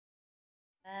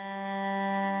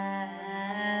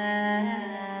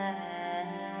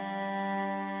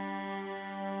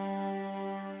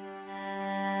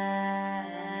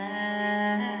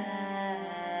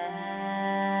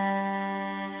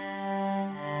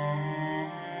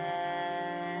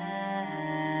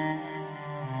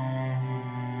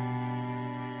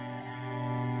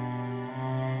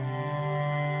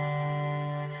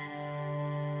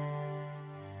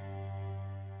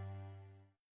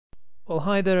Well,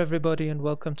 hi there, everybody, and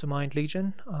welcome to Mind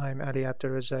Legion. I'm Ali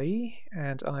Abdurazai,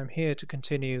 and I'm here to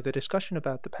continue the discussion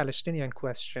about the Palestinian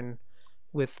question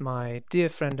with my dear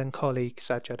friend and colleague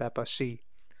Sajjad Abbasi.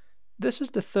 This is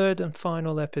the third and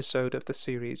final episode of the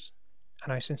series,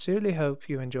 and I sincerely hope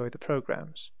you enjoy the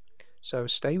programs. So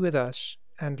stay with us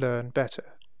and learn better.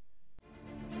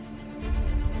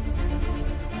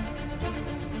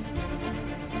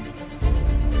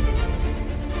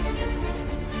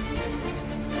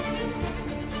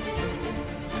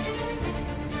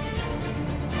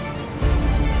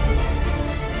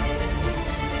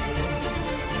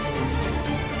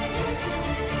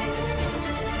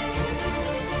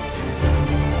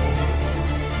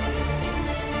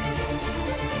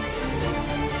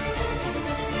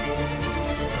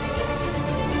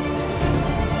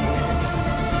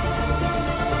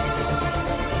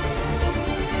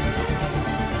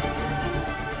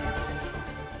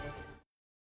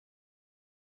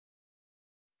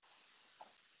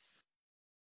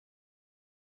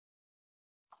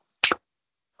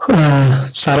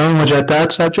 سلام مجدد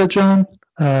سجاد جان،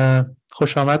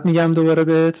 خوش آمد میگم دوباره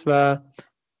بهت و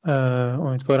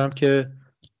امیدوارم که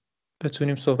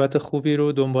بتونیم صحبت خوبی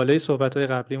رو دنباله صحبت‌های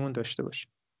قبلیمون داشته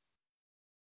باشیم.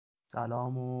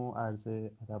 سلام و عرض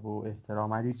ادب و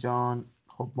احترام علی جان.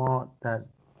 خب ما در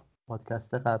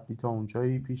پادکست قبلی تا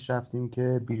اونجایی پیش رفتیم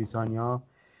که بریتانیا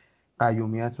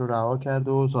قیومیت رو رها کرد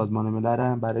و سازمان ملل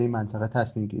هم برای منطقه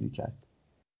تصمیم گیری کرد.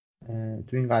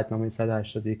 تو این قطعنامه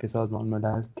 181 سازمان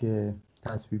ملل که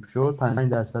تصویب شد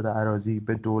 5% اراضی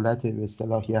به دولت به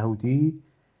اصطلاح یهودی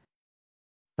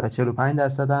و 45%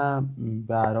 هم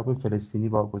به اعراب فلسطینی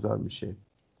واگذار میشه.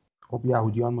 خب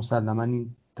یهودیان مسلماً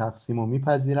این تقسیم رو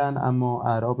میپذیرن، اما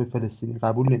اعراب فلسطینی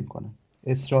قبول نمیکنن.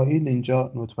 اسرائیل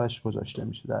اینجا نطفه‌اش گذاشته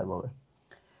میشه. در واقع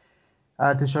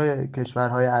ارتشای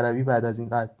کشورهای عربی بعد از این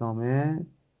قطعنامه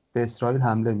به اسرائیل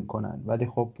حمله میکنن، ولی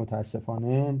خب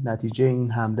متاسفانه نتیجه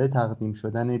این حمله تقدیم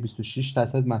شدن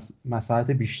 26%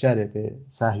 مساحت بیشتره به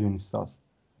صهیونیستاست.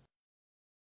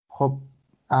 خب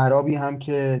اعرابی هم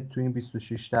که تو این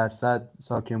 26%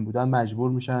 ساکن بودن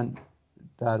مجبور میشن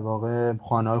در واقع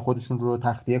خانه‌های خودشون رو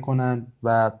تخلیه کنن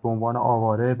و به عنوان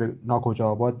آواره به ناکجا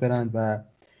آباد برن و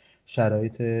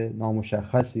شرایط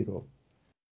نامشخصی رو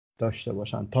داشته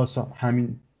باشن تا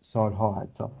همین سالها.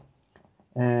 حتی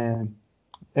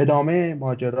ادامه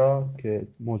ماجرا که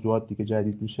موضوعات دیگه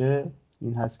جدید میشه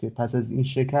این هست که پس از این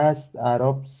شکست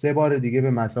اعراب 3 بار دیگه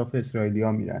به مصاف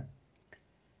اسرائیلیا میرن.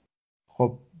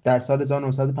 خب در سال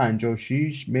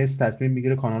 1956 مصر تصمیم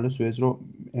میگیره کانال سوئز رو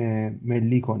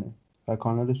ملی کنه و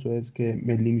کانال سوئز که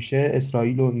ملی میشه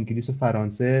اسرائیل و انگلیس و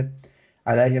فرانسه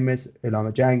علیه مصر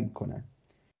اعلام جنگ میکنن،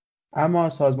 اما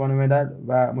سازمان ملل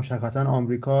و مشخصا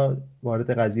آمریکا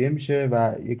وارد قضیه میشه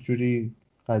و یک جوری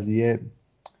قضیه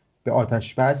به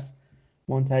آتش بس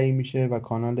منتهی میشه و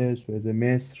کانال سوئز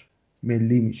مصر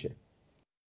ملی میشه.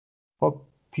 خب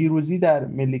پیروزی در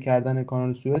ملی کردن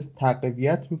کانال سوئز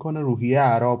تقویت میکنه روحیه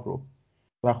اعراب رو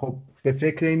و خب به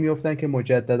فکر این میفتن که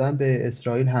مجددا به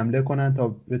اسرائیل حمله کنن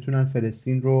تا بتونن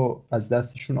فلسطین رو از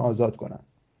دستشون آزاد کنن.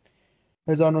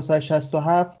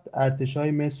 1967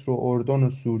 ارتشای مصر و اردن و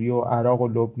سوریه و عراق و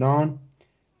لبنان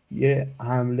یه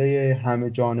حمله همه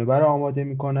جانبه رو آماده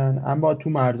میکنن، اما تو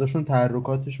مرزاشون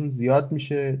تحرکاتشون زیاد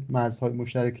میشه، مرزهای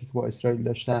مشترکی که با اسرائیل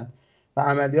داشتن، و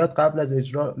عملیات قبل از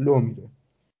اجرا لو میره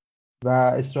و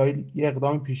اسرائیل یه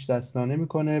اقدام پیش دستانه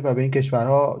میکنه و به این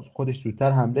کشورها خودش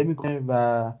زودتر حمله میکنه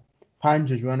و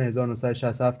 5 ژوئن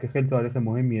 1967 که خیلی تاریخ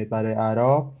مهمیه برای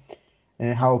اعراب،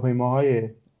 هواپیماهای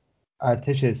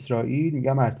ارتش اسرائیل،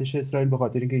 میگم ارتش اسرائیل به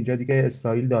خاطر اینکه اینجا دیگه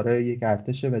اسرائیل داره یک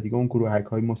ارتشه و دیگه اون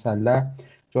گروهک‌های مسلح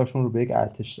جاشون رو به یک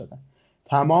ارتش دادن،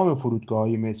 تمام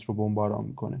فرودگاه‌های مصر رو بمباران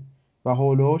میکنه و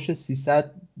هولوش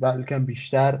 300 بلکه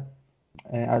بیشتر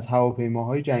از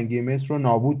هواپیماهای جنگی مصر رو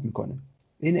نابود میکنه.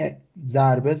 این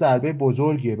ضربه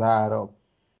بزرگیه به اعراب،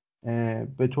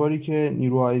 به طوری که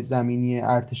نیروهای زمینی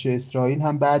ارتش اسرائیل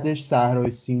هم بعدش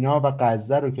صحرای سینا و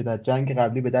غزه رو که در جنگ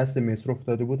قبلی به دست مصر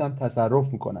افتاده بود هم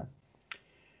تصرف میکنن.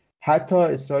 حتی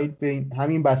اسرائیل به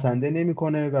همین بسنده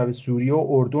نمیکنه و به سوریه و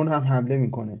اردن هم حمله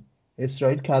میکنه.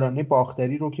 اسرائیل کرانه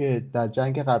باختری رو که در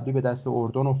جنگ قبلی به دست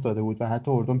اردن افتاده بود و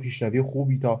حتی اردن پیشروی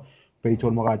خوبی تا بیت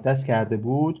المقدس کرده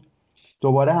بود،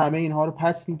 دوباره همه اینها رو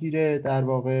پس میگیره، در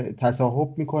واقع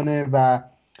تصاحب میکنه و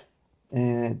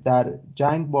در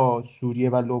جنگ با سوریه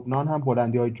و لبنان هم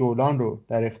بلندی‌های جولان رو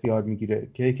در اختیار میگیره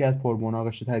که یکی از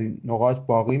پرمناقشه ترین نقاط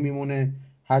باقی میمونه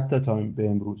حتی تا به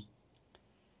امروز.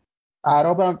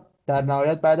 اعراب هم در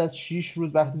نهایت بعد از 6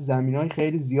 روز وقتی زمینای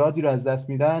خیلی زیادی رو از دست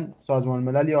میدن، سازمان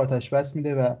ملل یه آتش بس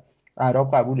میده و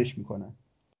اعراب قبولش میکنن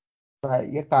و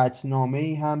یه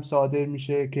قطعنامه‌ای هم صادر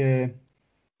میشه که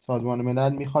سازمان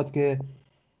ملل میخواد که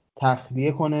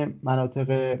تخلیه کنه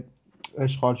مناطق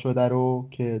اشغال شده رو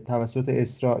که توسط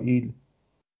اسرائیل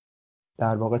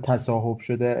در واقع تصاحب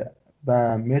شده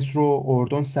و مصر و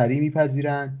اردن سریع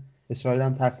میپذیرن. اسرائیل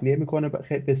هم تخلیه میکنه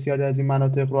بسیاری از این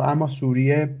مناطق رو، اما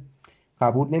سوریه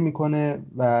قبول نمیکنه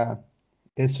و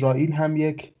اسرائیل هم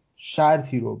یک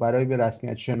شرطی رو برای به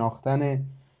رسمیت شناختن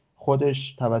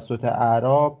خودش توسط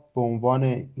اعراب به عنوان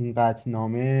این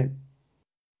قطعنامه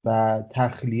و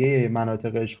تخلیه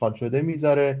مناطق اشغال شده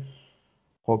میذاره.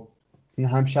 خب این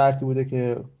هم شرطی بوده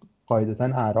که قاعدتا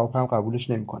اعراب هم قبولش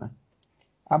نمیکنن.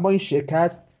 اما این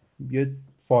شکست یه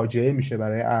فاجعه میشه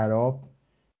برای اعراب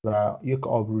و یک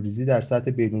آبروریزی در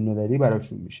سطح بین‌المللی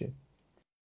براشون میشه.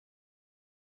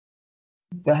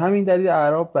 به همین دلیل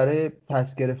اعراب برای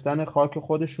پس گرفتن خاک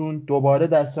خودشون دوباره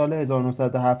در سال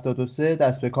 1973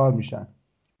 دست به کار میشن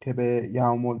که به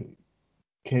یوم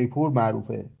کیپور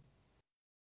معروفه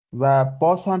و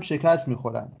باز هم شکست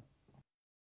میخورن.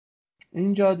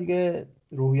 اینجا دیگه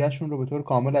روحیه‌شون رو به طور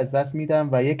کامل از دست میدن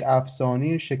و یک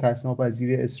افسانه شکست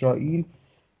ناپذیر اسرائیل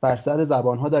بر سر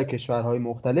زبانها در کشورهای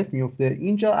مختلف میفته.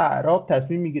 اینجا اعراب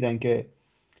تصمیم میگیرن که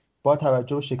با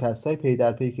توجه به شکست‌های پی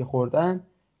در پی که خوردن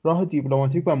راه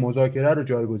دیپلماتیک و مذاکره رو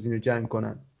جایگزین جنگ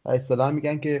کنن و اصطلاحاً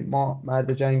میگن که ما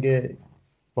مرد جنگ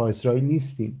با اسرائیل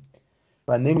نیستیم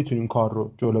و نمیتونیم کار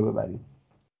رو جلو ببریم.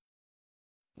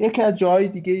 یکی از جاهای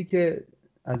دیگه ای که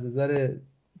از نظر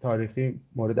تاریخی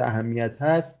مورد اهمیت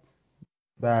هست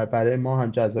و برای ما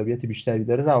هم جذابیت بیشتری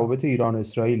داره روابط ایران و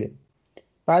اسرائیل.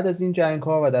 بعد از این جنگ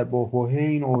ها و در بحبوحه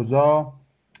این اوضاع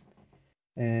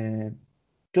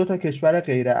دو تا کشور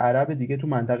غیر عرب دیگه تو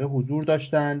منطقه حضور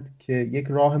داشتند که یک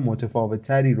راه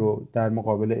متفاوت‌تری رو در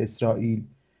مقابل اسرائیل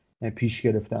پیش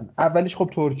گرفتن. اولیش خب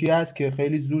ترکیه است که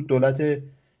خیلی زود دولت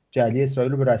جعلی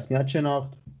اسرائیل رو به رسمیت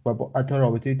شناخت و با حتی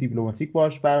رابطه دیپلماتیک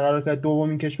باش برقرار کرد.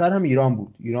 دومین کشور هم ایران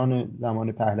بود، ایران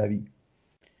زمان پهلوی.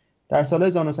 در سال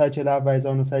 1947 و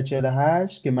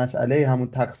 1948 که مسئله همون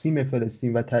تقسیم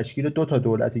فلسطین و تشکیل دو تا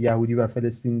دولت یهودی و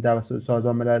فلسطینی توسط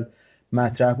سازمان ملل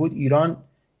مطرح بود، ایران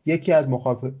یکی از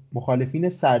مخالفین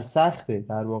سرسخت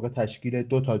در واقع تشکیل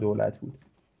دو تا دولت بود.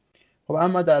 خب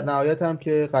اما در نهایت هم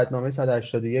که قطعنامه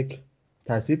 181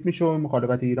 تصویب میشه و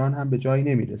مخالفت ایران هم به جایی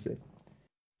نمیرسه.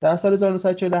 در سال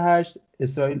 1948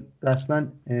 اسرائیل رسما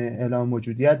اعلام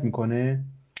موجودیت میکنه،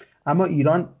 اما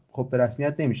ایران خب به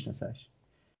رسمیت نمیشناسش.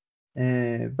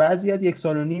 بعضیات 1.5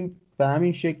 سال به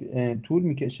همین شکل طول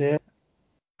میکشه.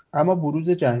 اما بروز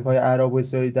جنگ‌های عرب و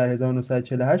اسرائیل در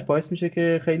 1948 باعث میشه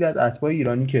که خیلی از اتباع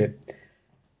ایرانی که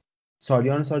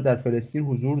سالیان سال در فلسطین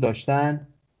حضور داشتن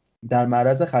در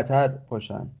معرض خطر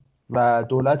باشن و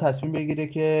دولت تصمیم بگیره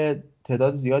که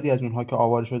تعداد زیادی از اونها که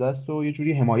آواره شده است و یه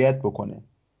جوری حمایت بکنه.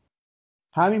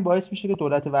 همین باعث میشه که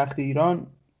دولت وقت ایران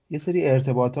یه سری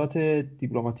ارتباطات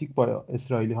دیپلماتیک با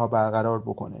اسرائیلی ها برقرار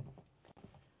بکنه.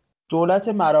 دولت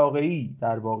مراغه‌ای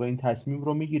در واقع این تصمیم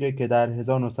رو میگیره که در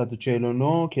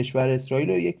 1949 کشور اسرائیل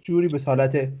رو یک جوری به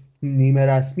حالت نیمه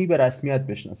رسمی به رسمیت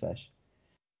بشناسش.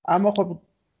 اما خب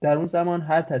در اون زمان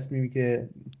هر تصمیمی که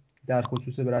در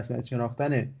خصوص به رسمیت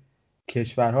شناختن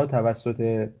کشورها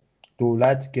توسط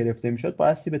دولت گرفته میشد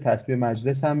بایستی به تصویب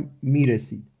مجلس هم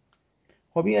میرسید.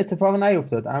 خب این اتفاق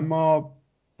نیفتاد، اما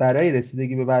برای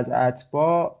رسیدگی به وضع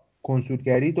اتباع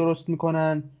کنسولگری درست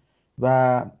میکنن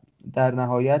و در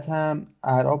نهایت هم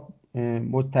اعراب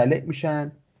مطلع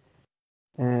میشن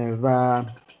و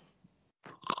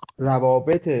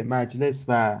روابط مجلس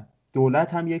و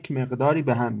دولت هم یک مقداری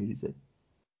به هم میریزه.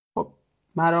 خب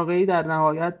مراغه‌ای در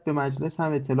نهایت به مجلس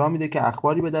هم اطلاع میده که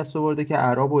اخباری به دست آورده که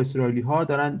اعراب و اسرائیلی ها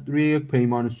دارن روی یک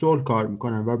پیمان صلح کار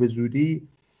میکنن و به زودی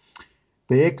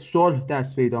به یک صلح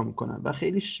دست پیدا میکنن و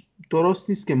خیلی درست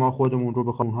نیست که ما خودمون رو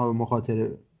بخوایم اونها به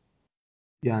مخاطره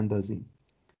بیاندازیم.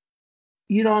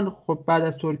 ایران خب بعد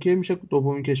از ترکیه میشه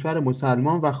دومین کشور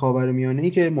مسلمان و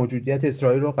خاورمیانه‌ای که موجودیت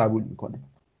اسرائیل رو قبول میکنه.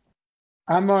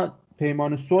 اما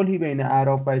پیمان صلحی بین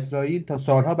اعراب و اسرائیل تا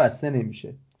سالها بسته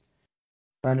نمیشه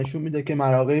و نشون میده که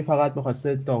مراغه‌ای فقط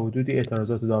میخواسته تا حدودی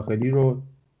اعتراضات داخلی رو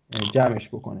جمعش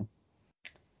بکنه.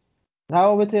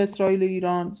 روابط اسرائیل و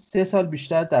ایران 3 سال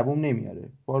بیشتر دوام نمیاره.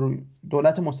 با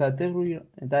دولت مصدق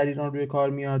در ایران روی کار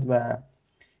میاد و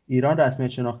ایران رسمیت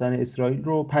شناختن اسرائیل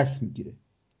رو پس میگیره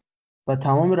و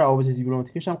تمام روابط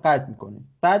دیپلماتیکش هم قطع میکنه.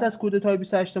 بعد از کودتای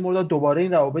 28 مرداد دوباره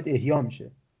این روابط احیا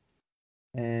میشه.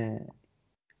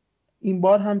 این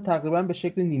بار هم تقریبا به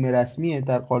شکل نیمه رسمیه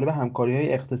در قالب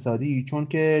همکاری‌های اقتصادی، چون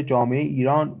که جامعه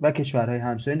ایران و کشورهای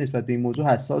همسایه نسبت به این موضوع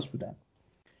حساس بودن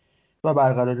و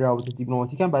برقراری روابط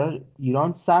دیپلماتیک هم برای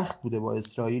ایران سخت بوده با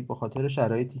اسرائیل به خاطر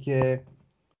شرایطی که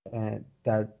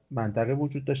در منطقه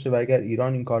وجود داشته و اگر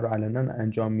ایران این کار رو علنا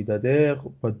انجام میداده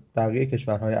با بقیه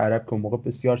کشورهای عرب که اون موقع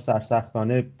بسیار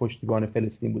سرسختانه پشتیبان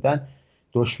فلسطین بودن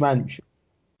دشمن میشد.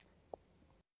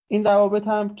 این روابط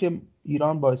هم که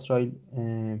ایران با اسرائیل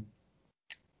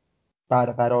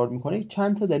برقرار میکنه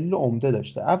چند تا دلیل عمده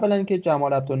داشته. اولا که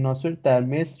جمال عبدالناصر در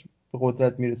مصر به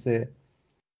قدرت میرسه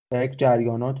و یک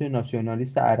جریانات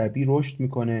ناسیونالیست عربی رشد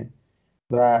میکنه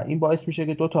و این باعث میشه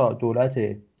که دو تا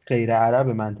دولت غیر عرب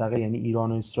منطقه یعنی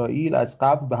ایران و اسرائیل از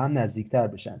قبل به هم نزدیکتر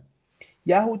بشن.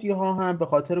 یهودی ها هم به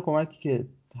خاطر کمکی که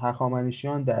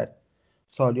هخامنشیان در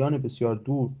سالیان بسیار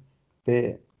دور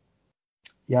به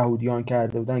یهودیان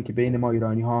کرده بودن که بین ما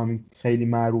ایرانی ها هم خیلی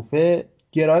معروفه،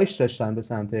 گرایش داشتن به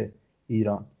سمت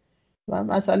ایران. و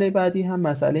مسئله بعدی هم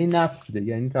مسئله نفت بوده،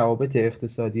 یعنی روابط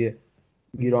اقتصادی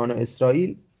ایران و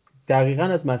اسرائیل دقیقاً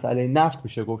از مسئله نفت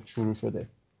میشه گفت شروع شده.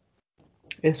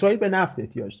 اسرائیل به نفت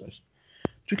احتیاج داشت.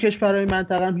 تو کشورهای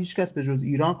منطقه هم هیچ کس به جز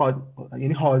ایران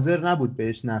یعنی حاضر نبود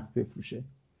بهش نفت بفروشه.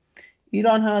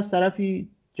 ایران هم از طرفی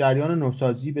جریان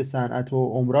نوسازی به صنعت و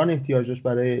عمران احتیاج داشت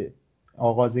برای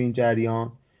آغاز این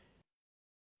جریان.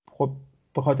 خب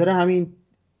به خاطر همین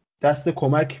دست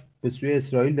کمک به سوی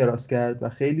اسرائیل دراز کرد و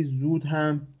خیلی زود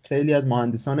هم خیلی از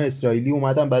مهندسان اسرائیلی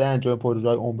اومدن برای انجام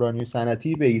پروژه‌های عمرانی و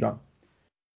صنعتی به ایران.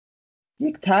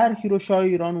 یک طرحی رو شاه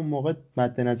ایران اون موقع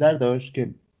مد نظر داشت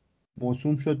که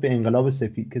موسوم شد به انقلاب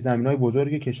سفید که زمین‌های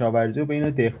بزرگ کشاورزی رو بین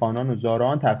دهقانان و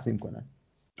زارعان تقسیم کنند.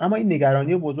 اما این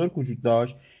نگرانی بزرگ وجود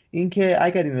داشت، اینکه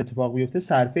اگر این اتفاق بیفته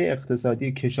صرفه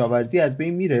اقتصادی کشاورزی از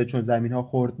بین میره چون زمین‌ها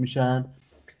خرد میشن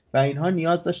و اینها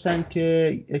نیاز داشتن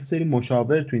که یک سری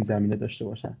مشاور تو این زمینه داشته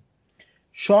باشن.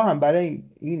 شاه هم برای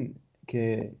این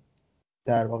که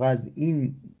در واقع از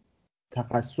این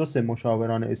تخصص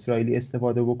مشاوران اسرائیلی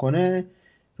استفاده بکنه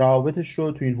روابطش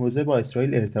رو تو این حوزه با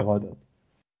اسرائیل ارتقا داد.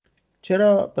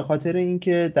 چرا؟ به خاطر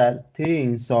اینکه در طی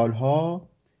این سالها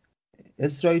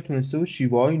اسرائیل تونسته بود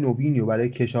شیوه‌های نوینی رو برای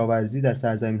کشاورزی در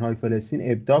سرزمین‌های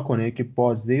فلسطین ابداع کنه که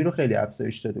بازدهی رو خیلی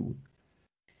افزایش داده بود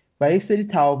و یک سری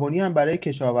تعاونی هم برای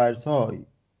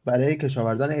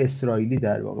کشاورزان اسرائیلی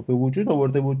در واقع به وجود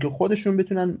آورده بود که خودشون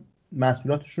بتونن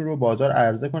محصولاتشون رو بازار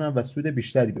عرضه کنن و سود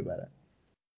بیشتری ببرن.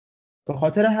 به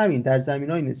خاطر همین در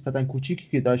زمینهای نسبتا کوچیکی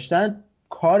که داشتن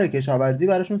کار کشاورزی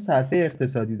براشون صرفه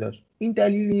اقتصادی داشت. این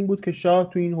دلیل این بود که شاه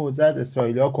تو این حوزه از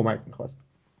اسرائیلی‌ها کمک می‌خواست.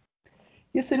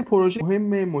 یه سری پروژه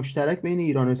مهم مشترک بین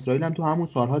ایران و اسرائیل هم تو همون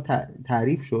سالها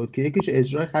تعریف شد که یکیش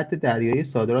اجرای خط دریایی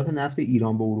صادرات نفت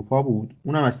ایران به اروپا بود،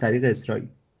 اونم از طریق اسرائیل.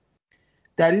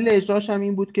 دلیل اجراش هم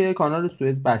این بود که کانال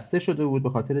سوئز بسته شده بود به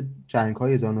خاطر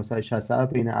جنگ‌های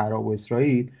 1967 بین عرب و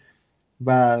اسرائیل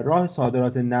و راه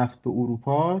صادرات نفت به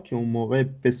اروپا که اون موقع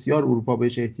بسیار اروپا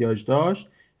بهش احتیاج داشت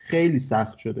خیلی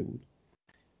سخت شده بود.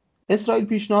 اسرائیل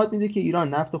پیشنهاد میده که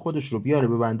ایران نفت خودش رو بیاره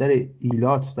به بندر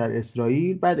ایلات در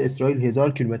اسرائیل، بعد اسرائیل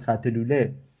 1000 کیلومتر خط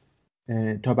لوله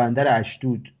تا بندر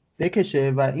اشدود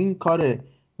بکشه و این کار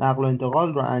نقل و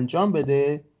انتقال رو انجام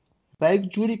بده و یک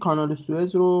جوری کانال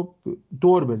سوئز رو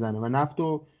دور بزنه و نفت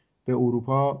رو به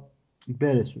اروپا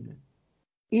برسونه.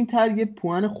 این طرح یه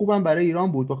پوان خوبم برای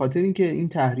ایران بود به خاطر اینکه این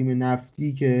تحریم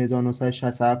نفتی که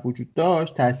 1967 وجود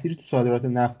داشت تأثیری تو صادرات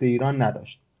نفت ایران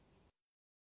نداشت.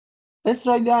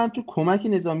 اسرائیل هم تو کمک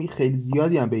نظامی خیلی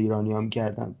زیادی هم به ایرانی ها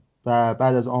میکردن و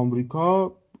بعد از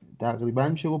آمریکا تقریبا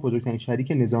میشه گفت بزرگترین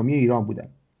شریک نظامی ایران بودن.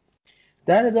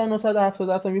 در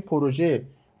 1977 هم یه پروژه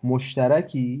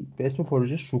مشترکی به اسم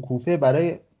پروژه شکوفه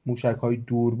برای موشک‌های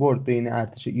دوربرد بین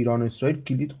ارتش ایران و اسرائیل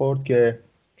کلید خورد که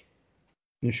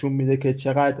نشون میده که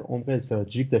چقدر عمق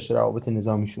استراتژیک داشته روابط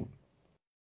نظامیشون.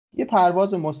 یه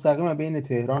پرواز مستقیم بین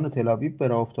تهران و تل‌آویو به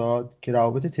راه افتاد که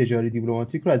روابط تجاری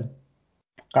دیپلماتیک رو از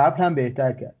قبل هم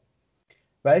بهتر کرد.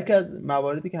 و یکی از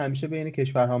مواردی که همیشه بین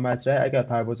کشورها مطرحه اگر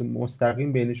پرواز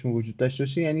مستقیم بینشون وجود داشته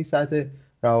باشه یعنی سطح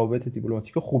روابط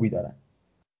دیپلماتیک خوبی دارن.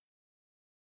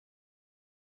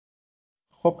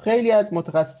 خب خیلی از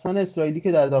متخصصان اسرائیلی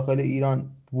که در داخل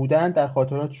ایران بودن در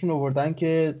خاطراتشون آوردن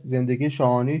که زندگی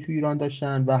شاهانه‌ای تو ایران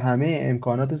داشتن و همه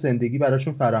امکانات زندگی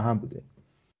براشون فراهم بوده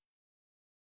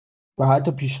و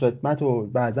حتی پیشخدمت و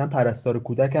بعضا پرستار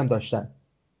کودک هم داشتن.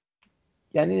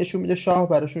 یعنی نشون میده شاه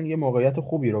براشون یه موقعیت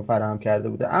خوبی رو فراهم کرده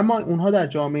بوده. اما اونها در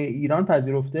جامعه ایران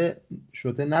پذیرفته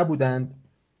شده نبودند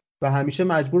و همیشه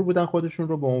مجبور بودن خودشون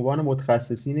رو به عنوان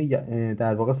متخصصین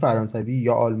در واقع فرانسوی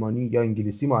یا آلمانی یا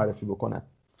انگلیسی معرفی بکنن.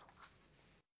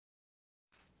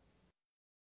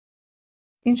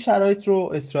 این شرایط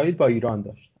رو اسرائیل با ایران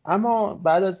داشت. اما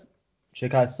بعد از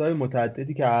شکست‌های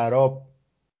متعددی که اعراب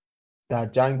در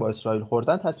جنگ با اسرائیل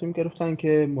خوردن تصمیم گرفتن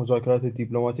که مذاکرات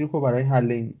دیپلماتیک رو برای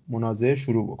حل این منازعه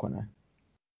شروع بکنن.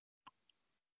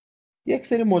 یک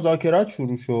سری مذاکرات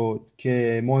شروع شد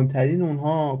که مهمترین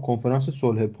اونها کنفرانس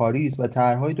صلح پاریس و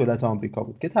طرحهای دولت آمریکا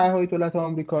بود که طرحهای دولت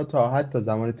آمریکا تا حتی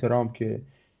زمان ترامپ که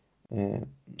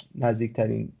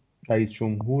نزدیکترین رئیس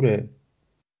جمهور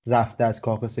رفته از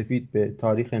کاخ سفید به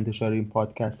تاریخ انتشار این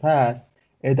پادکست هست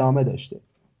ادامه داشته.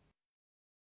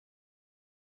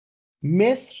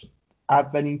 مصر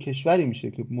اولین کشوری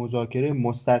میشه که مذاکره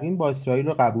مستقیم با اسرائیل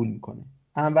رو قبول میکنه.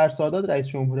 انور سادات رئیس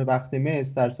جمهور وقت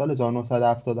مصر در سال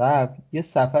 1977 یه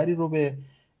سفری رو به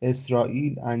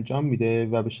اسرائیل انجام میده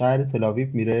و به شهر تل‌آویو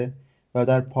میره و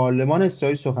در پارلمان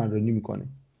اسرائیل سخنرانی میکنه.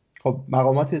 خب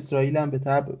مقامات اسرائیل هم به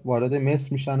تبع وارد مصر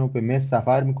میشن و به مصر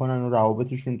سفر میکنن و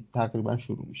روابطشون تقریبا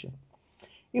شروع میشه.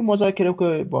 این مذاکره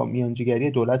که با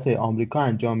میانجیگری دولت آمریکا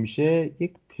انجام میشه،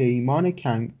 یک پیمان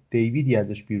کمپ دیویدی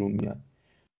ازش بیرون میاد.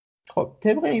 خب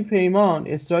طبق این پیمان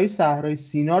اسرائیل صحرای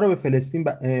سینا رو به فلسطین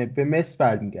به مصر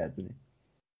برمیگردونه.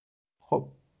 خب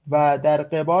و در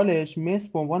قبالش مصر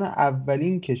به عنوان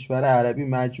اولین کشور عربی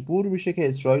مجبور میشه که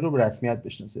اسرائیل رو به رسمیت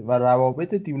بشناسه و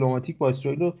روابط دیپلماتیک با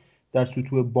اسرائیل رو در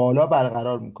سطوح بالا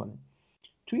برقرار میکنه.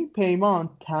 تو این پیمان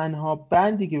تنها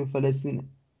بندی که به فلسطین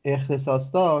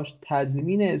اختصاص داشت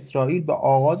تضمین اسرائیل به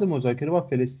آغاز مذاکره با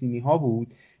فلسطینی ها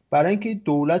بود، برای اینکه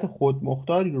دولت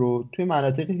خودمختاری رو توی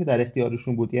مناطقی که در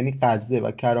اختیارشون بود، یعنی غزه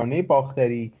و کرانه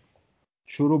باختری،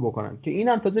 شروع بکنن که این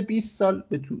هم تازه 20 سال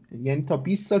یعنی تا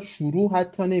 20 سال شروع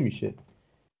حتی نمیشه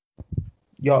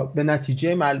یا به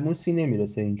نتیجه ملموسی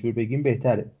نمیرسه، اینجور بگیم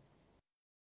بهتره.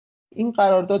 این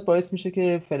قرارداد باعث میشه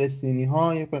که فلسطینی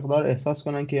ها یک مقدار احساس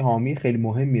کنن که حامی خیلی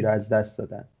مهمی رو از دست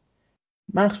دادن،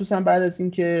 مخصوصا بعد از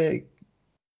اینکه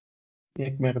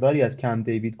یک مقداری از کمپ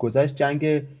دیوید گذشت،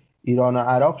 جنگ ایران و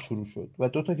عراق شروع شد و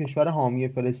دو تا کشور حامی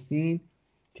فلسطین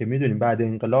که میدونیم بعد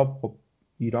انقلاب خب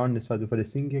ایران نسبت به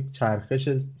فلسطین یک چرخش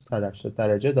 180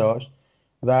 درجه داشت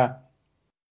و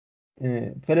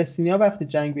فلسطینیا وقتی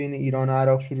جنگ بین ایران و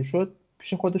عراق شروع شد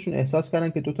پیش خودشون احساس کردن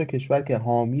که دو تا کشور که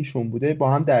حامیشون بوده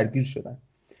با هم درگیر شدن.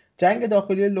 جنگ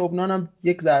داخلی لبنان هم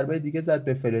یک ضربه دیگه زد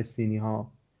به فلسطینی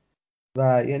ها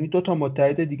و یعنی دو تا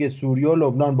متحد دیگه سوریه و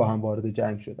لبنان با هم وارد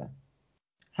جنگ شدن.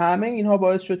 همه اینها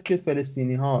باعث شد که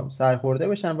فلسطینی ها سرخورده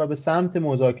بشن و به سمت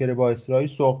مذاکره با اسرائیل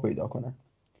سوق پیدا کنن.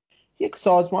 یک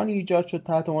سازمانی ایجاد شد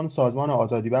تحت عنوان سازمان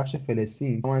آزادی بخش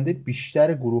فلسطین، نماینده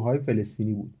بیشتر گروه‌های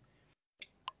فلسطینی بود.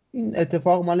 این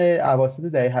اتفاق مال اواسط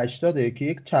دهه 80 که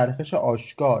یک چرخش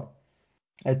آشکار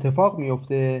اتفاق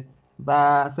میفته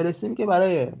و فلسطین که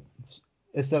برای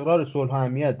استقرار صلح و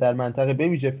امنیت در منطقه به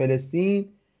ویژه فلسطین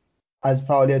از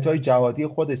فعالیت‌های جهادی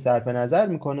خودش صرف نظر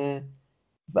میکنه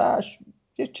و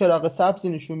یک چراغ سبزی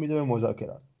نشون میده به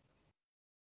مذاکرات.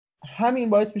 همین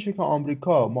باعث میشه که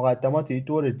آمریکا مقدمات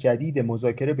دور جدید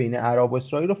مذاکره بین عرب و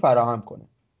اسرائیل رو فراهم کنه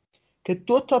که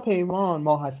دو تا پیمان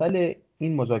ماحصل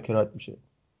این مذاکرات میشه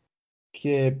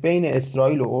که بین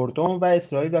اسرائیل و اردن و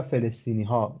اسرائیل و فلسطینی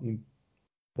ها این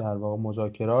در واقع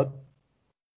مذاکرات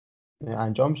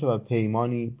انجام میشه و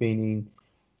پیمانی بین این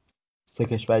سه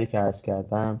کشوری که عرض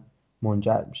کردم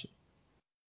منجر میشه.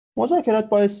 مذاکرات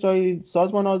با اسرائیل،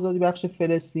 سازمان آزادی بخش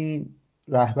فلسطین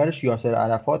رهبرش یاسر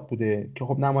عرفات بوده که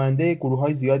خب نماینده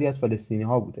گروه‌های زیادی از فلسطینی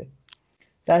ها بوده.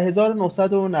 در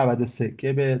 1993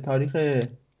 که به تاریخ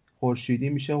خورشیدی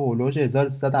میشه هولوش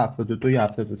 1372 یا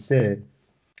 73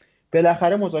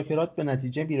 بالاخره مذاکرات به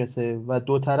نتیجه میرسه و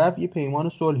دو طرف یه پیمان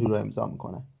صلحی رو امضا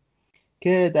میکنن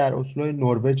که در اسلو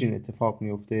نروژ این اتفاق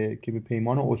میفته که به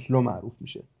پیمان اسلو معروف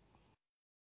میشه.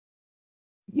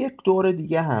 یک دور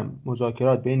دیگه هم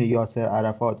مذاکرات بین یاسر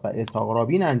عرفات و اسحاق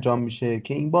رابین انجام میشه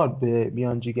که این بار به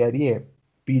میانجیگری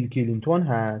بیل کلینتون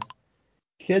هست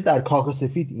که در کاخ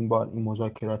سفید این بار این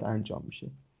مذاکرات انجام میشه.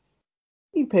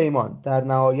 این پیمان در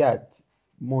نهایت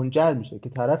منجر میشه که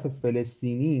طرف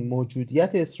فلسطینی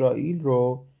موجودیت اسرائیل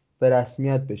رو به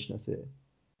رسمیت بشناسه.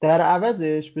 در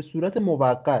عوضش به صورت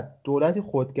موقت دولت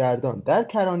خودگردان در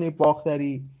کرانه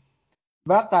باختری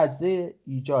و غزه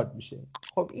ایجاد میشه.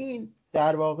 خب این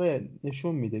در واقع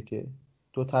نشون میده که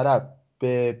دو طرف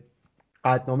به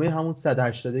قطعنامه همون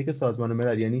 180 که سازمان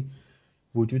ملل یعنی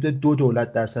وجود دو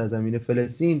دولت در سرزمین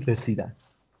فلسطین رسیدن.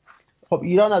 خب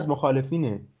ایران از مخالفین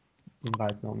این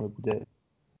قطعنامه بوده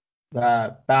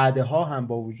و بعدها هم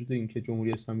با وجود اینکه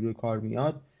جمهوری اسلامی روی کار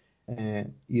میاد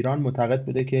ایران معتقد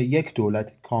بوده که یک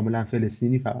دولت کاملا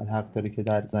فلسطینی فقط حق داره که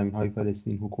در زمینهای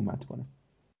فلسطین حکومت کنه.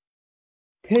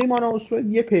 پیمان اسلو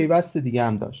یه پیوست دیگه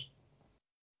هم داشت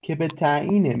که به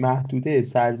تعیین محدوده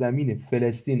سرزمین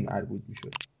فلسطین مربوط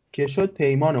میشد که شد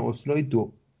پیمان اسلو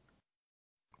 2.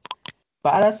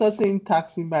 بر اساس این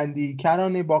تقسیم بندی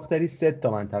کرانه باختری 3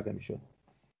 تا منطقه میشد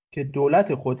که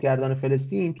دولت خودگردان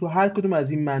فلسطین تو هر کدوم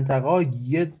از این منطقه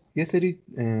یه سری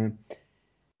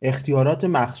اختیارات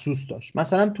مخصوص داشت.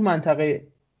 مثلا تو منطقه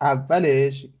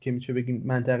اولش که میشه بگیم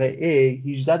منطقه A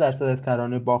 18% از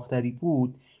کرانه باختری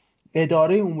بود،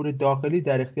 اداره امور داخلی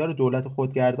در اختیار دولت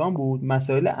خودگردان بود،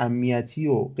 مسائل امنیتی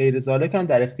و غیر ذالک هم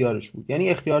در اختیارش بود، یعنی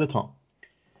اختیار تام.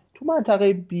 تو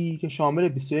منطقه B که شامل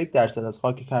 21% از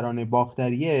خاک کرانه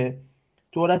باختریه،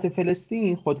 دولت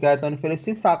فلسطین، خودگردان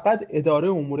فلسطین فقط اداره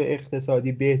امور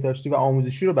اقتصادی، بهداشتی و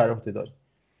آموزشی رو بر عهده داشت.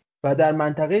 و در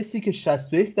منطقه C که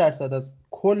 61% از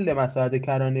کل مساحت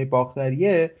کرانه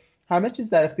باختریه، همه چیز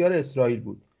در اختیار اسرائیل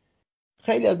بود.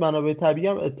 خیلی از منابع طبیعی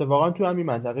هم اتفاقا تو همین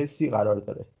منطقه C قرار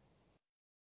داره.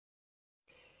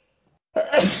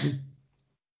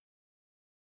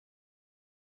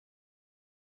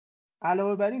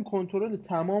 علاوه بر این کنترل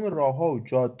تمام راه‌ها و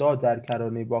جاده‌ها در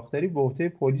کرانه باختری به عهده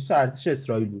پلیس و ارتش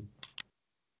اسرائیل بود.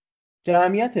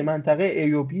 جمعیت منطقه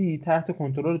A و B تحت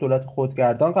کنترل دولت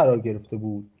خودگردان قرار گرفته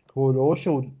بود که هولوش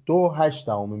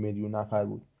 2.8 میلیون نفر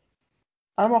بود.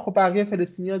 اما خب بقیه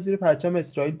فلسطینی‌ها زیر پرچم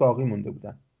اسرائیل باقی مونده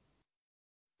بودن.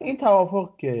 این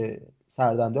توافق که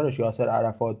سردمدارش یاسر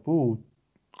عرفات بود،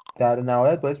 در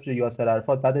نهایت باعث میشه یاسر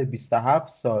عرفات بعد 27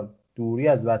 سال دوری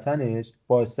از وطنش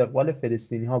با استقبال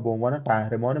فلسطینی‌ها به عنوان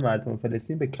قهرمان مردم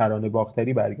فلسطین به کرانه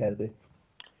باختری برگرده.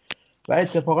 و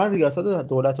اتفاقا ریاست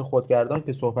دولت خودگردان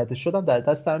که صحبتش شدم در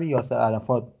دست همین یاسر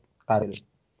عرفات قرار گرفت.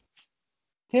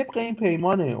 طبق این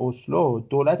پیمان اسلو،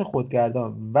 دولت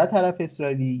خودگردان و طرف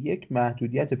اسرائیلی یک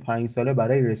محدودیت 5 ساله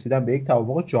برای رسیدن به یک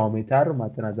توافق جامع‌تر رو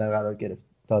مد نظر قرار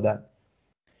دادن.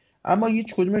 اما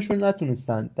هیچ کدومشون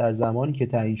نتونستن در زمانی که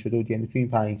تعیین شده بود، یعنی تو این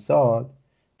 5 سال،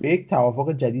 به یک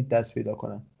توافق جدید دست پیدا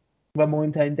کنن. و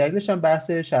مهمترین دلیلش هم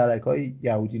بحث شهرک‌های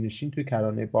یهودی نشین توی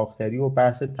کرانه باختری و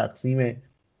بحث تقسیم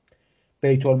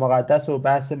بیت المقدس و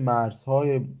بحث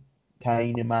مرزهای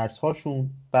تعیین مرزهاشون،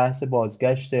 بحث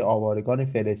بازگشت آوارگان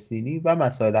فلسطینی و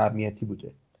مسائل امنیتی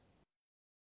بوده.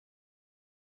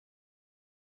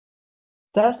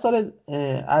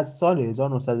 از سال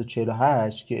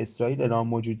 1948 که اسرائیل اعلام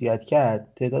موجودیت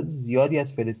کرد، تعداد زیادی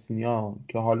از فلسطینیان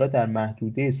که حالا در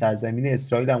محدوده سرزمین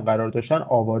اسرائیل هم قرار داشتن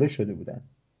آواره شده بودند.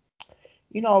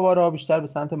 این آواره‌ها بیشتر به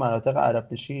سمت مناطق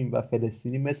عرب‌نشین و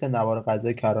فلسطینی مثل نوار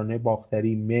غزه، کرانه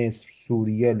باختری، مصر،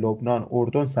 سوریه، لبنان،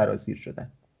 اردن سرازیر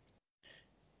شدند.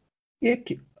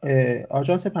 یک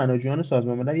آژانس پناهجویان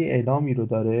سازمان ملل یه اعلامی رو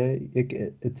داره،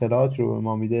 یک اطلاعات رو به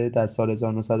ما میده در سال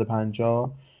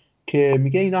 1950 که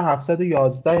میگه اینا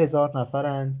 711,000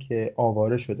 نفرن که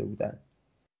آواره شده بودن.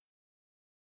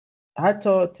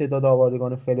 حتی تعداد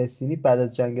آوارگان فلسطینی بعد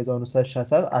از جنگ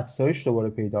 1967 افزایش دوباره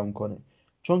پیدا میکنه،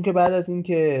 چون که بعد از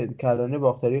اینکه کرانه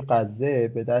باختری غزه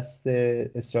به دست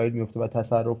اسرائیل میفته و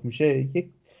تصرف میشه، یک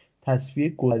تصفیه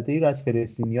گسترده‌ای را از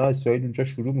فلسطینی‌ها اسرائیل اونجا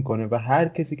شروع میکنه و هر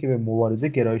کسی که به مبارزه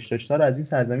گرایش داشته رو از این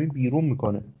سرزمین بیرون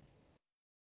میکنه.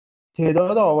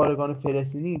 تعداد آوارگان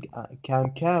فلسطینی کم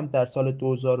کم در سال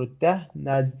 2010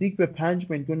 نزدیک به 5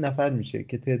 میلیون نفر میشه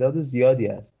که تعداد زیادی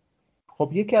است.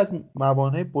 خب یکی از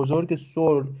موانع بزرگ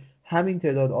صلح همین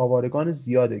تعداد آوارگان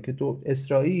زیاده که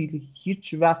اسرائیل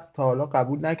هیچ وقت تا حالا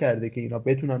قبول نکرده که اینا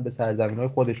بتونن به سرزمین‌های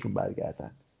خودشون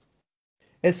برگردن.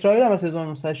 اسرائیل هم از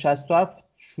 1967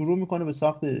 شروع میکنه به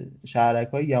ساخت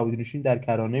شهرک‌های یهودی‌نشین در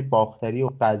کرانه باختری و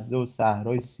غزه و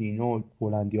صحرای سینه و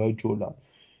بلندی‌های جولان،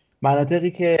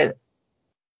 مناطقی که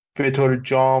به طور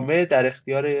جامع در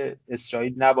اختیار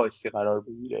اسرائیل نبایستی قرار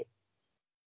بگیره.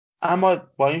 اما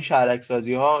با این شهرک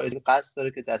سازی ها قصد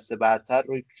داره که دست برتر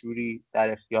رو جوری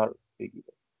در اختیار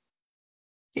بگیره.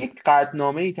 یک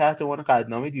قطعنامه‌ای تحت عنوان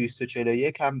قطعنامه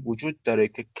 241 هم وجود داره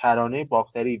که کرانه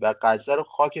باختری و غزه رو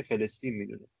خاک فلسطین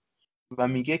میدونه و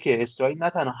میگه که اسرائیل نه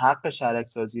تنها حق شهرک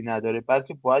سازی نداره،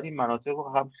 بلکه باید این مناطق رو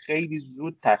هم خیلی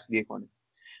زود تخلیه کنه.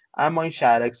 اما این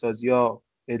شهرک سازی ها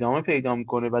ادامه پیدا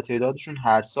میکنه و تعدادشون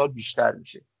هر سال بیشتر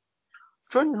میشه،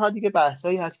 چون اینها دیگه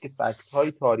بحثایی هست که فکت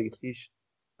های تاریخیش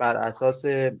بر اساس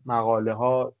مقاله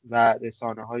ها و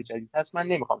رسانه های جدید هست. من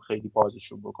نمیخوام خیلی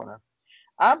بازشون بکنم.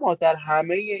 اما در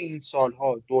همه این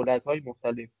سالها دولت های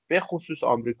مختلف به خصوص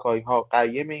آمریکایی ها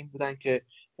قیم این بودن که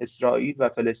اسرائیل و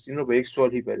فلسطین رو به یک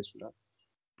صلحی برسونن.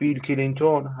 بیل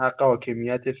کلینتون حق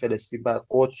حاکمیت فلسطین بر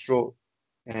قدس رو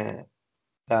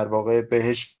در واقع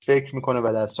بهش فکر میکنه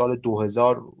و در سال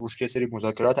 2000 روش یه سری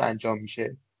مذاکرات انجام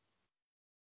میشه،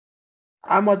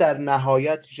 اما در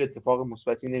نهایت هیچ اتفاق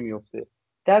مثبتی نمیفته.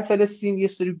 در فلسطین یه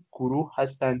سری گروه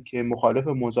هستن که مخالف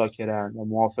مذاکره‌اند و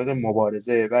موافق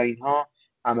مبارزه و اینها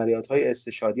عملیات‌های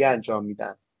استشهادی انجام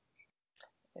میدن.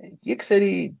 یک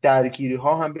سری درگیری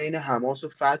ها هم بین حماس و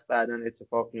فتح بعداً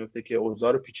اتفاق میفته که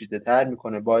اوضاع رو پیچیده‌تر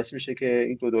میکنه، باعث میشه که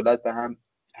این دو دولت به هم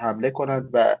حمله کنند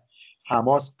و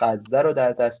حماس غزه رو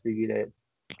در دست بگیره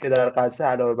که در غزه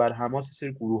علاوه بر حماس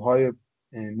سری گروه‌های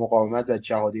مقاومت و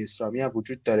جهاد اسلامی هم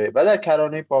وجود داره و در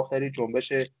کرانه باختری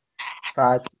جنبش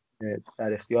فتح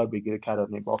در اختیار بگیره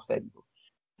کرانه باختری رو.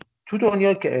 تو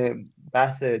دنیا که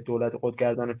بحث دولت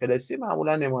خودگردان فلسطین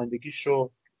معمولا نمایندگیش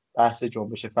رو بحث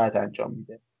جنبش فتح انجام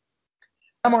میده.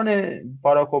 زمان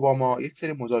باراک اوباما یک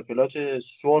سری مذاکرات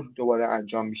صلح دوباره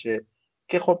انجام میشه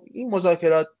که خب این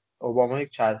مذاکرات اوباما یک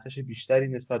چرخش بیشتری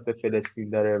نسبت به فلسطین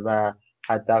داره و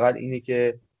حداقل اینه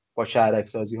که با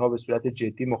شهرک‌سازی ها به صورت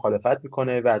جدی مخالفت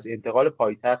میکنه و از انتقال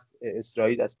پایتخت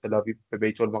اسرائیل از تل‌آویو به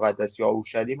بیت المقدس یا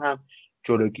اورشلیم هم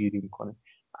جلوگیری میکنه.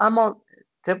 اما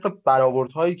طبق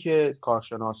برآوردهایی که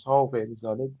کارشناس‌ها و غیر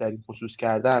ذالک در این خصوص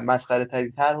کردن،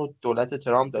 مسخره‌ترین طرح دولت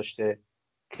ترامپ داشته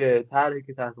که طرحی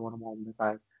که تحت عنوان معامله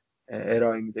فرد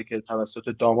ارائه میده که توسط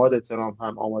داماد ترامپ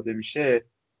هم آماده میشه،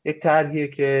 یک طرحیه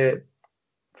که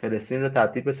فلسطین رو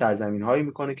تبدیل به سرزمین‌هایی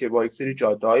میکنه که با یک سری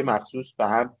جاده‌های مخصوص به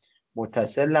هم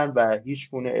متصلن و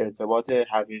هیچ گونه ارتباط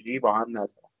حقیقی با هم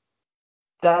ندارن.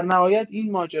 در نهایت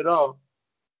این ماجرا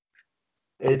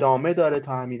ادامه داره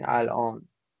تا همین الان.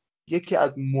 یکی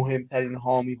از مهمترین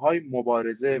حامی‌های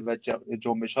مبارزه و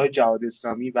جنبش‌های جهاد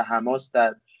اسلامی و حماس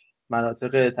در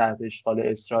مناطق تحت اشغال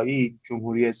اسرائیل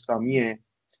جمهوری اسلامیه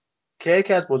که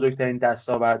یکی از بزرگترین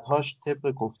دستاوردهاش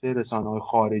طبق گفته رسانه‌های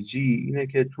خارجی اینه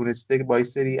که تونسته با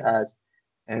سری از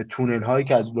تونل‌هایی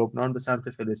که از لبنان به سمت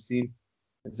فلسطین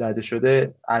زده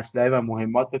شده اسلحه و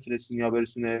مهمات به فلسطینی‌ها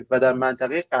برسونه و در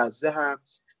منطقه غزه هم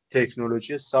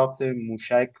تکنولوژی ساخت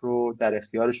موشک رو در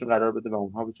اختیارشون قرار بده و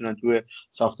اونها بتونن توی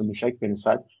ساخت موشک به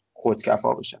نسبت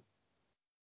خودکفا بشن.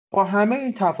 با همه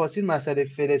این تفاصیل مسئله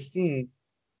فلسطین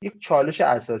یک چالش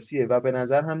اساسیه و به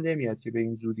نظر هم نمیاد که به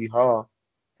این زودی‌ها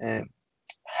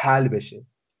حل بشه.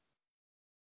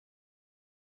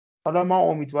 حالا ما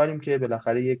امیدواریم که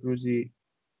بالاخره یک روزی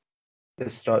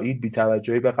اسرائیل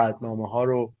بی‌توجهی به قطعنامه‌ها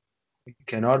رو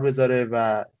کنار بذاره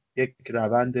و یک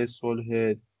روند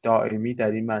صلح دائمی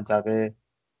در این منطقه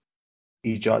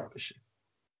ایجاد بشه.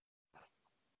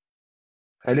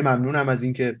 خیلی ممنونم از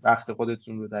اینکه وقت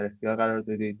خودتون رو در اختیار قرار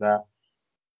دادید و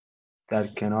در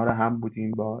کنار هم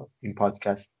بودیم با این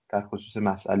پادکست در خصوص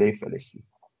مسئله فلسطین.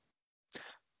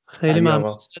 خیلی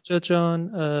ممنون سجاد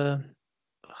جان،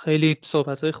 خیلی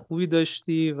صحبت‌های خوبی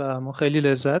داشتی و ما خیلی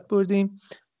لذت بردیم.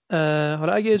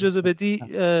 حالا اگه اجازه بدی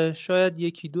شاید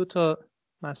یکی دو تا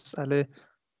مسئله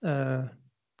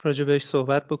راجع بهش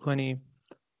صحبت بکنیم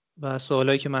و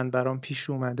سوالایی که من برام پیش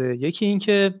اومده. یکی این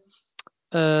که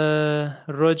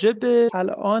راجع به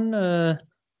الان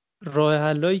راه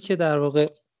حلایی که در واقع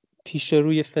پیش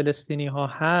روی فلسطینی ها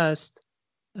هست،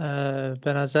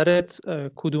 به نظرت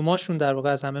کدوماشون در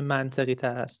واقع از همه منطقی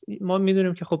تر هست؟ ما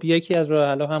میدونیم که خب یکی از راه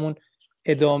حل‌ها همون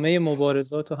ادامه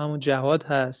مبارزات و همون جهاد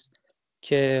هست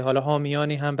که حالا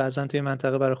حامیانی هم بعضن توی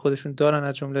منطقه برای خودشون دارن،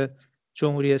 از جمله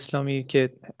جمهوری اسلامی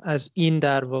که از این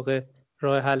در واقع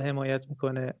راه حل حمایت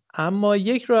میکنه. اما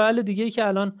یک راه حل دیگه که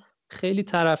الان خیلی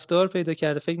طرفدار پیدا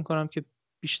کرده، فکر میکنم که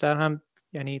بیشتر هم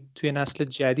یعنی توی نسل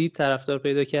جدید طرفدار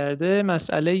پیدا کرده،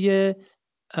 مسئله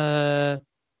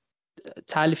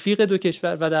تلفیق دو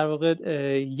کشور و در واقع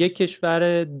یک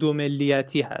کشور دو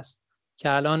ملیتی هست که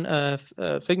الان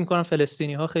فکر میکنم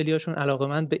فلسطینی ها خیلی هاشون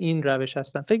علاقه‌مند به این روش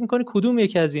هستن. فکر میکنی کدوم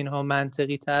یکی از اینها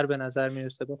منطقی تر به نظر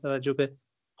میرسه با توجه به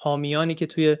حامیانی که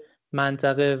توی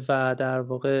منطقه و در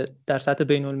واقع در سطح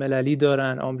بین المللی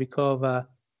دارن، آمریکا و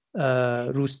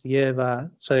روسیه و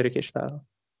سایر کشورها؟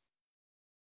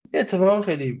 اتفاق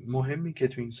خیلی مهمی که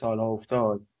تو این سالها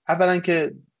افتاد، اولا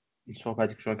که این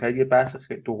صحبتی که شما کردید یه بحث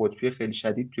دو قطبی خیلی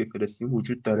شدید توی فلسطین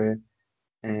وجود داره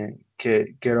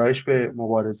که گرایش به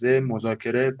مبارزه،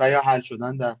 مذاکره و یا حل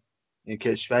شدن در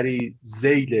کشوری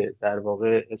ذیل در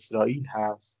واقع اسرائیل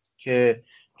هست که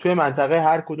توی منطقه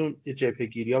هر کدوم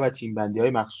جبهه‌گیری‌ها و تیم‌بندی‌های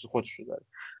مخصوص خودش رو داره.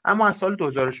 اما از سال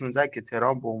 2016 که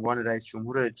ترامپ به عنوان رئیس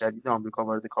جمهور جدید آمریکا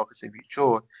وارد کاخ سفید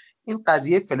شد، این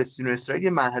قضیه فلسطین و اسرائیل یه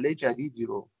مرحله جدیدی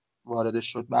رو وارد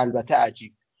شد و البته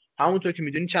عجیب. همونطور که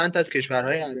می‌دونید چند تا از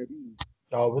کشورهای عربی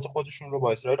روابط خودشون رو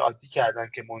با اسرائیل عادی کردن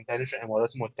که مهمترینشون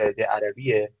امارات متحده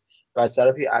عربیه و از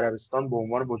طرفی عربستان به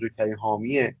عنوان بزرگترین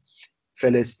حامی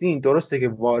فلسطین، درسته که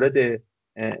وارد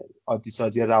عادی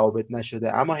سازی روابط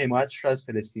نشده اما حمایتش رو از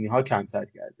فلسطینی ها کمتر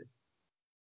کرده.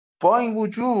 با این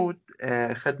وجود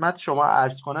خدمت شما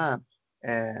عرض کنم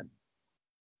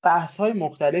بحث های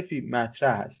مختلفی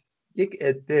مطرح هست. یک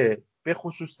عده به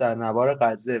خصوص در نوار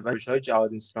غزه و روش‌های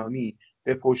جهاد اسلامی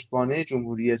به پشتوانه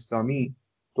جمهوری اسلامی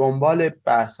دنبال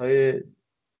بحث های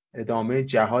ادامه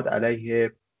جهاد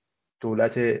علیه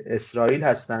دولت اسرائیل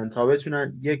هستند تا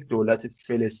بتونن یک دولت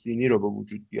فلسطینی رو به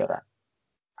وجود بیارن.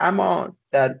 اما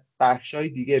در بخش‌های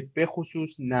دیگه به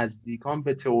خصوص نزدیکان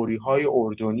به تئوری‌های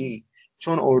اردنی،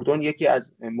 چون اردن یکی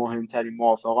از مهمترین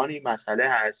موافقان این مسئله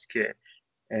هست که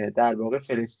در واقع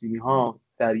فلسطینی‌ها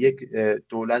در یک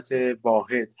دولت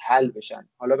واحد حل بشن.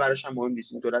 حالا براش هم مهم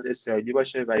نیست این دولت اسرائیلی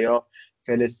باشه و یا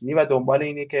فلسطینی و دنبال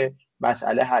اینه که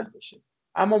مسئله حل بشه.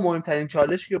 اما مهمترین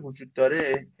چالشی که وجود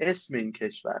داره اسم این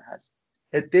کشور هست.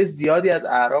 عده زیادی از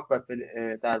اعراب و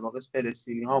در واقع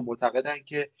فلسطینی ها معتقدن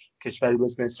که کشوری به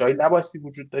اسم اسرائیل نبایستی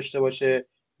وجود داشته باشه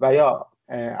و یا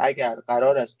اگر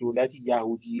قرار است دولتی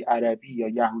یهودی عربی یا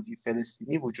یهودی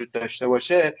فلسطینی وجود داشته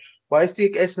باشه بایستی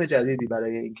یک اسم جدیدی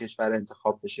برای این کشور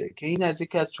انتخاب بشه که این از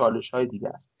یکی از چالش‌های دیگه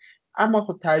است. اما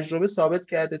خب تجربه ثابت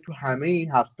کرده تو همه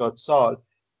این 70 سال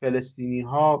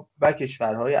فلسطینی‌ها و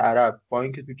کشورهای عرب با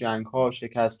اینکه تو جنگ‌ها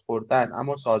شکست خوردن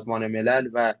اما سازمان ملل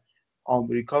و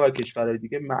آمریکا و کشورهای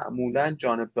دیگه معمولاً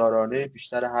جانبدارانه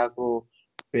بیشتر حق رو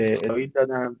به اسرائیل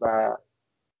دادن و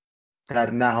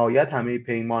در نهایت همه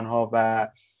پیمان‌ها و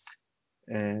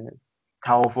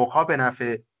توافق‌ها به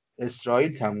نفع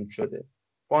اسرائیل تموم شده.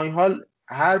 با این حال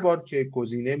هر بار که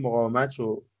گزینه مقاومت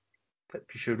رو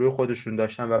پیش روی خودشون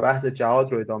داشتن و بحث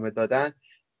جهاد رو ادامه دادن،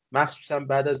 مخصوصا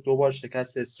بعد از 2 بار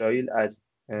شکست اسرائیل از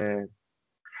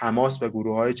حماس و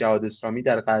گروه‌های جهاد اسلامی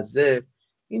در غزه،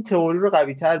 این تئوری رو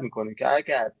قوی‌تر میکنه که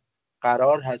اگر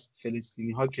قرار هست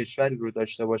فلسطینی‌ها کشوری رو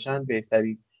داشته باشن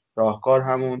بهترین راهکار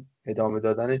همون ادامه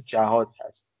دادن جهاد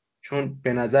هست، چون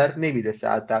به نظر نمیرسه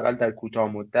حداقل در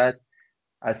کوتاه مدت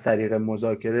از طریق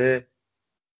مذاکره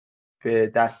به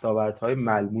دستاوردهای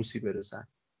ملموسی برسن.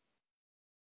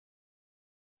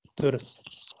 درست.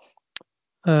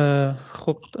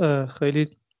 خب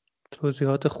خیلی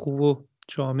توضیحات خوب و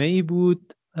جامعی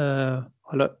بود.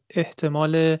 حالا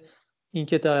احتمال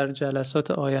اینکه در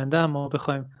جلسات آینده ما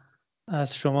بخوایم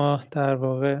از شما در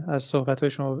واقع از صحبت‌های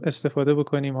شما استفاده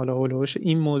بکنیم، حالا هولوش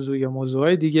این موضوع یا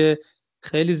موضوعهای دیگه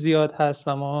خیلی زیاد هست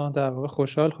و ما در واقع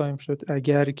خوشحال خواهیم شد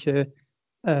اگر که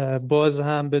باز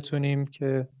هم بتونیم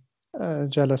که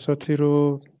جلساتی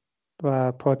رو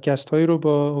و پادکست هایی رو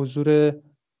با حضور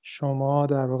شما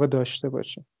در واقع داشته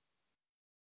باشیم.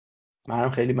 منم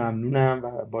خیلی ممنونم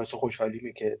و باعث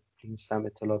خوشحالیمه که تونستم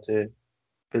اطلاعات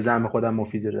به زعم خودم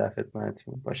مفیدی رو در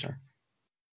خدمتتون باشم.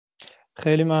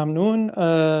 خیلی ممنون.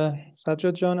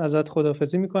 سجاد جان ازت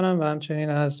خداحافظی میکنم و همچنین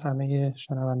از همه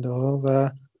شنونده ها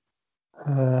و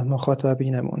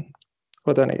مخاطبینمون.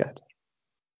 خدا نگهدار.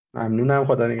 ممنونم.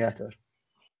 خدا نگهدار.